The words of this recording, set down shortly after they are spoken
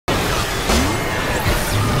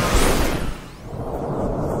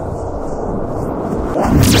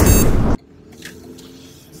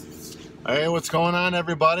what's going on,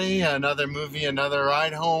 everybody? Another movie, another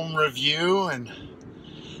ride home review, and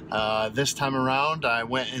this time around I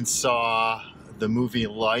went and saw the movie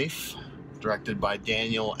Life, directed by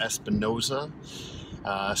Daniel Espinosa,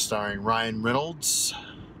 starring Reynolds,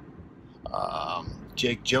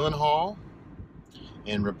 Jake Gyllenhaal,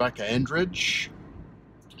 and Rebecca Endridge.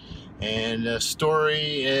 And the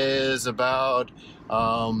story is about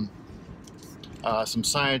some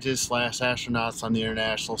scientists / astronauts on the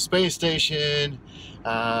International Space Station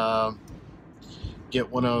get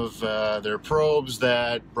one of their probes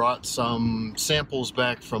that brought some samples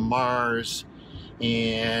back from Mars,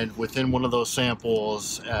 and within one of those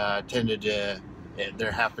samples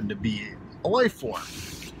there happened to be a life form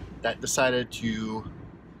that decided to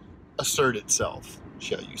assert itself,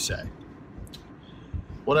 shall you say.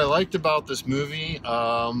 What I liked about this movie,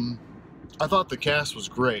 I thought the cast was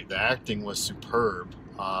great. The acting was superb,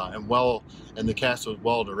 and the cast was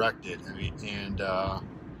well directed. I mean, and the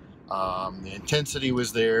intensity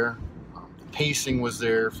was there, the pacing was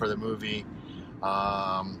there for the movie.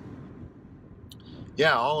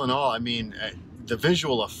 Yeah, all in all, I mean, the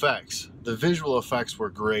visual effects were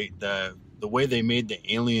great. The way they made the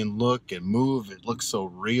alien look and move, it looks so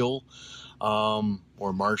real,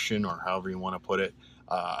 or Martian, or however you want to put it.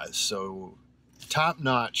 So top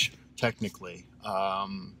notch. Technically, I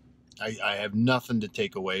have nothing to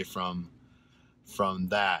take away from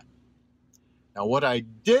that. Now, what I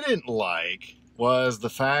didn't like was the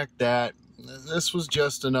fact that this was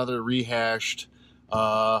just another rehashed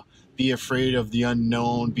be afraid of the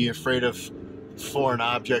unknown, be afraid of foreign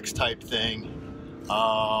objects type thing,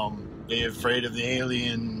 be afraid of the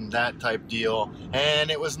alien, that type deal. And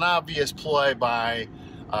it was an obvious ploy by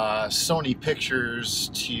Sony Pictures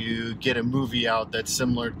to get a movie out that's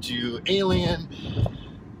similar to Alien,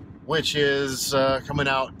 which is coming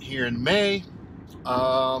out here in May.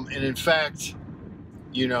 And in fact,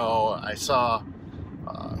 you know, I saw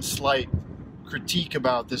a slight critique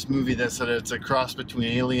about this movie that said it's a cross between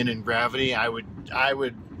Alien and Gravity. I would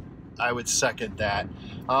second that.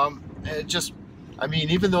 I mean,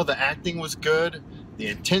 even though the acting was good, the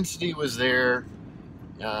intensity was there.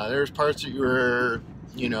 There's parts that you were,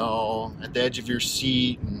 you know, at the edge of your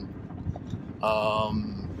seat, and I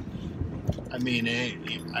mean,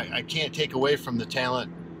 I can't take away from the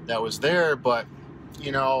talent that was there, but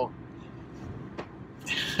you know,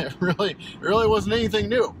 it really wasn't anything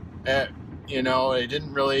new. You know, it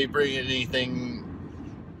didn't really bring anything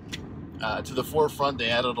to the forefront. They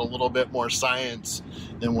added a little bit more science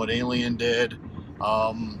than what Alien did.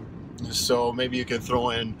 So maybe you could throw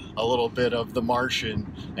in a little bit of The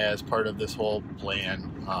Martian as part of this whole plan.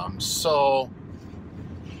 So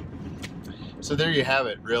there you have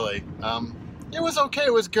it, really. It was okay,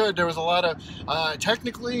 it was good. There was a lot of,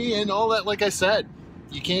 technically and all that, like I said,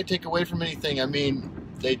 you can't take away from anything. I mean,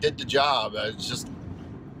 they did the job. It's just,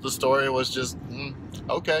 the story was just,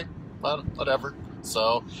 okay, whatever.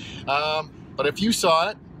 So, but if you saw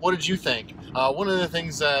it, what did you think? One of the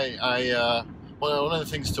things one of the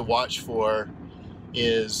things to watch for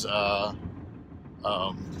is, you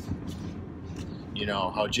know,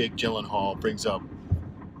 how Jake Gyllenhaal brings up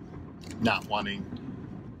not liking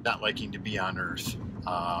to be on Earth.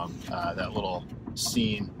 That little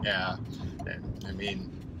scene, yeah. And, I mean,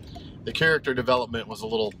 the character development was a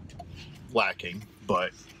little lacking, but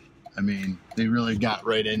I mean, they really got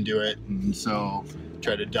right into it, and so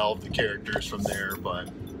try to delve the characters from there.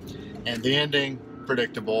 And the ending,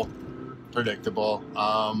 predictable.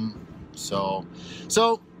 So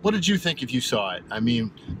what did you think if you saw it? I mean,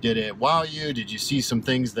 did it wow you? Did you see some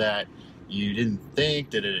things that you didn't think?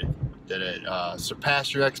 Did it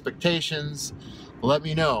surpass your expectations? Let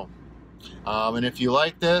me know. And if you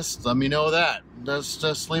like this, let me know that.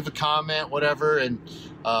 Just leave a comment, whatever, and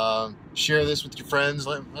share this with your friends.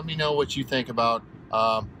 Let me know what you think about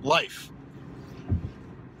Life.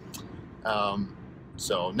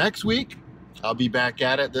 So next week, I'll be back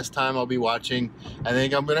at it. This time I'll be watching, I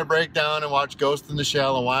think I'm going to break down and watch Ghost in the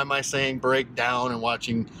Shell. And why am I saying break down and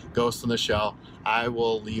watching Ghost in the Shell? I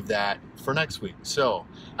will leave that for next week. So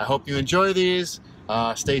I hope you enjoy these.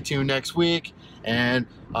 Stay tuned next week. And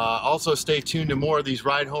also stay tuned to more of these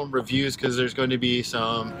ride home reviews, because there's going to be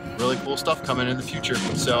some really cool stuff coming in the future.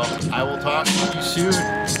 So I will talk to you soon.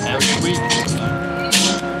 Have a good week.